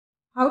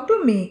How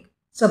to make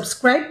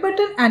subscribe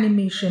button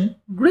animation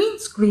green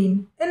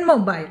screen in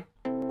mobile.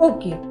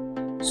 Okay,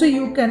 so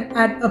you can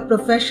add a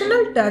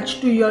professional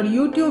touch to your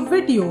YouTube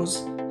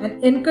videos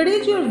and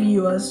encourage your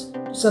viewers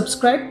to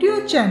subscribe to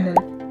your channel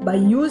by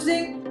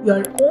using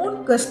your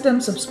own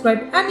custom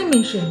subscribe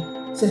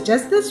animation such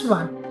as this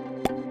one.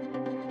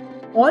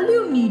 All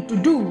you need to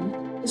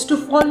do is to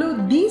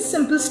follow these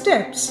simple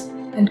steps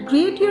and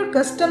create your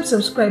custom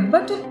subscribe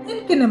button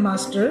in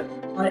Kinemaster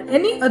or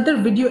any other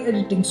video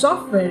editing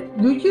software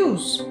you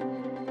use.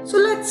 So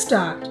let's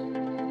start.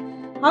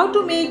 How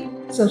to make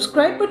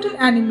subscribe button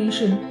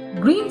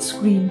animation green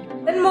screen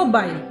in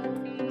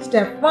mobile.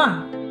 Step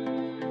 1.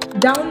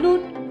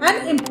 Download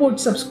and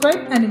import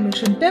subscribe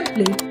animation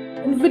template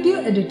in video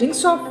editing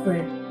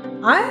software.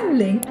 I have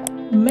linked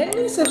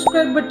many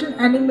subscribe button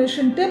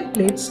animation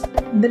templates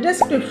in the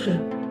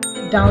description.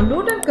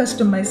 Download and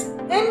customize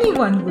any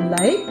one you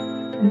like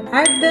and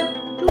add them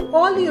to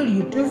all your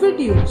YouTube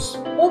videos.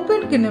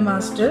 Open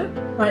Kinemaster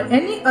or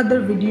any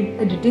other video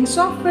editing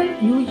software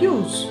you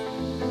use.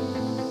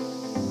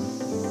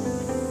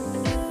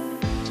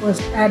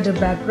 First add a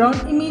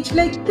background image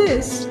like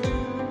this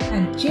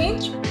and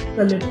change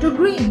color to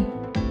green.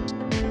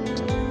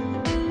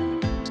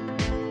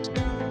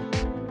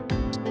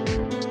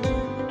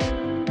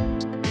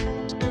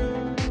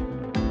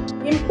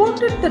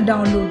 Imported the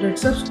downloaded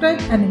subscribe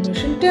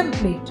animation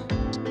template.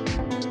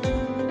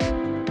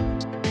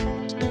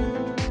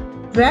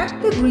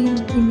 Drag the green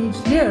image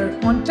layer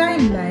on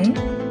timeline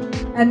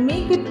and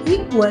make it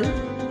equal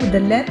to the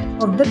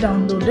length of the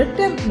downloaded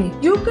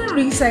template. You can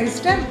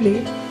resize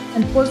template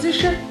and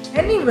position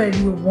anywhere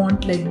you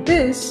want like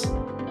this,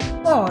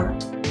 or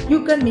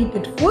you can make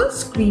it full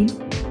screen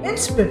in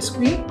split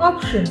screen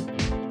option.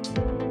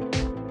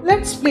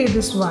 Let's play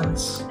this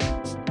once.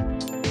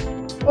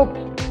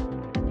 Okay.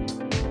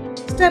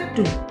 Step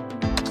 2.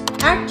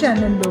 Add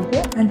channel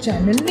logo and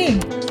channel name.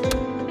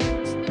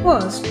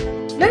 First,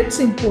 let's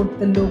import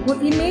the logo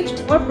image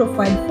or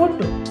profile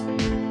photo.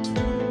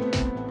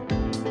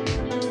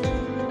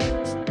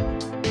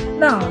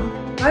 Now,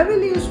 I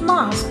will use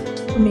mask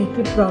to make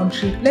it round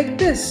shape like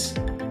this.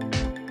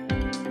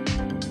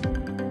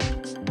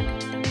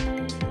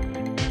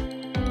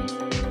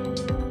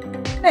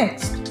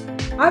 Next,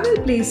 I will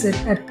place it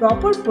at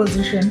proper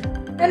position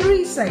and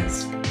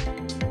resize.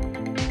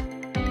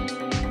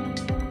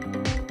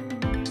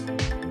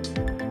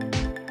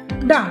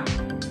 Done.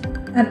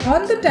 And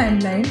on the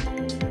timeline,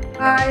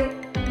 I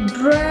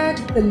drag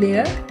the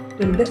layer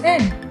till the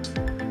end.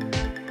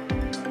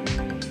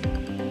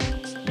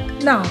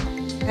 Now,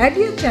 add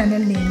your channel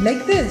name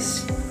like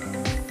this.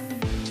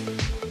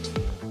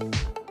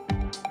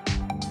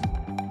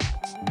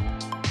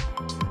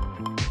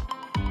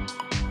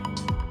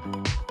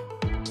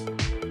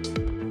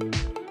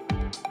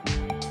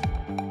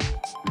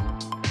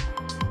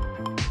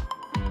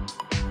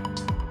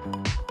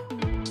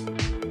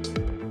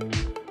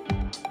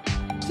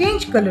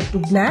 Change color to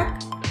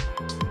black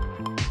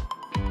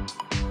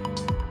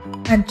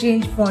and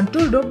change font to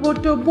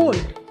Roboto Bold.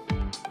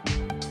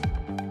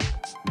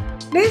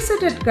 Place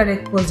it at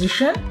correct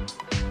position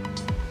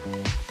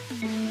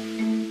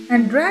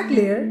and drag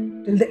layer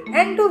till the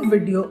end of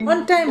video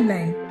on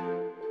timeline.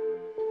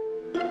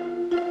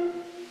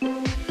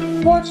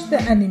 Watch the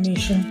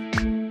animation.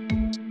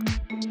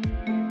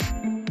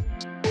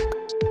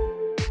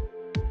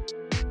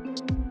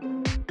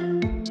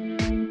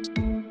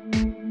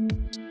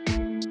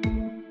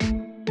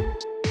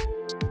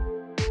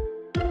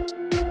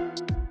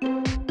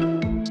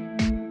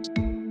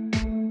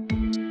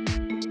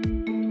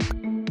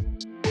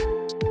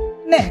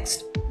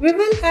 Next, we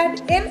will add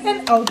in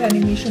and out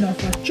animation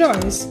of our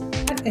choice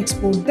and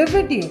export the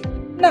video.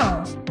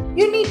 Now,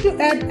 you need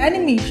to add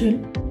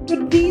animation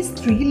to these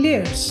 3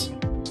 layers.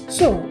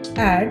 So,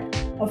 add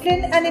a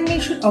fin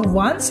animation of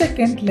 1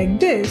 second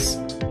like this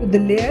to the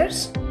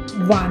layers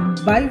one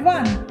by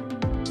one.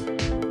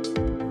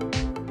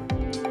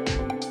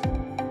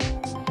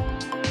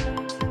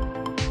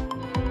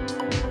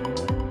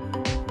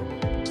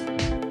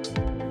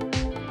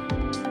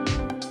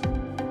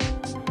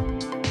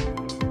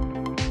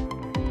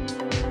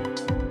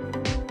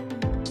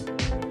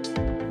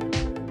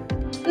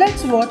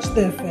 Let's watch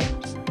the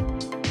effect.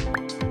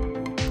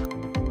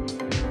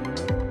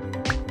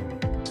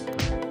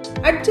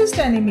 Adjust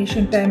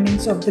animation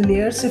timings of the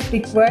layers if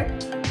required,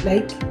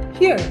 like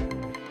here.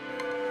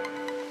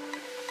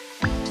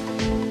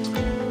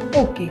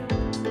 Okay.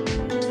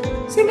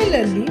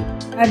 Similarly,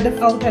 add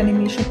the out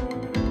animation.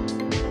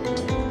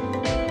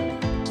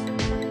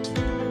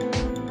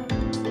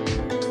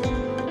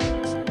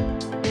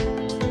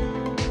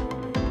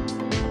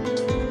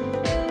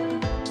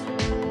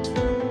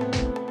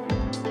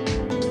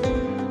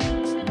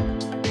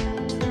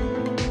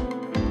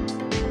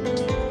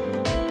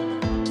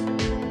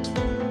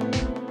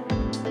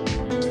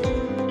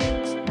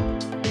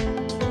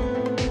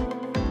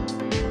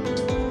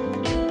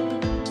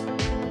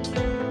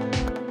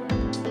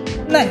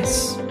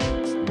 Nice.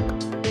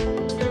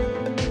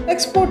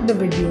 Export the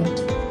video.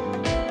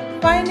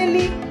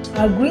 Finally,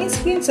 Our green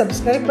screen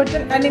subscribe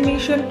button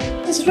animation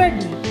is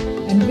ready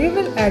and we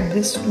will add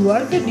this to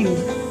our video.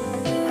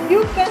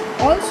 You can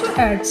also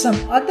add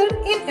some other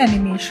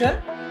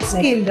in-animation,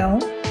 scale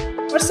down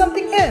or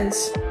something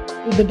else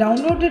to the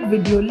downloaded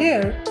video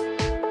layer.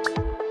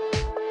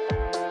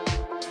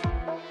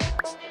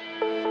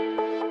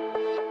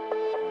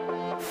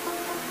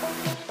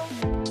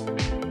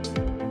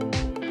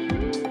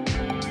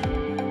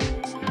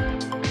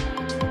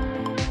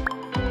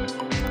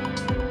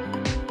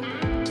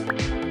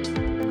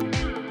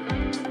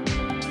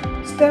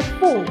 Step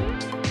 4.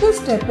 This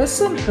step is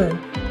simple.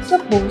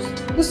 Suppose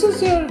this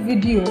is your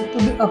video to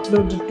be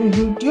uploaded to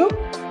YouTube.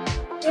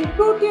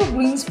 Input your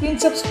green screen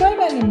subscribe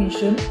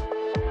animation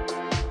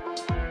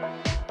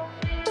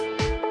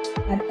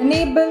and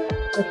enable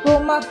the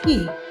chroma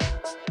key.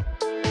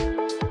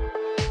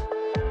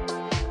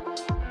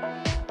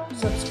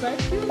 Subscribe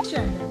to your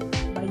channel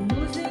by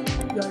using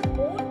your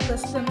own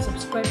custom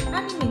subscribe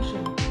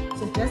animation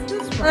such as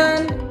this one.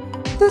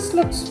 And this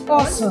looks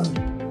awesome.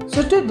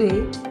 So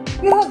today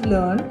we have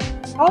learned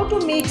how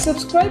to make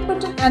subscribe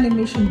button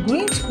animation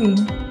green screen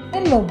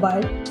in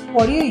mobile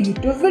for your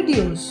YouTube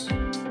videos.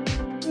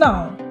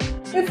 Now,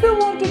 if you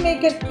want to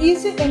make an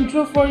easy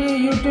intro for your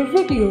YouTube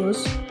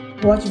videos,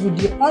 watch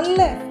video on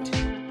left.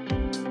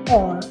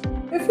 Or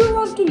if you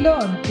want to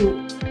learn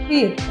to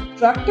create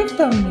attractive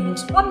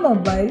thumbnails on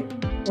mobile,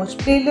 watch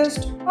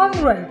playlist on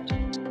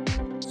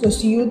right. So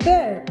see you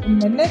there in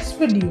my next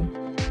video.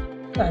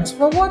 Thanks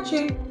for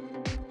watching.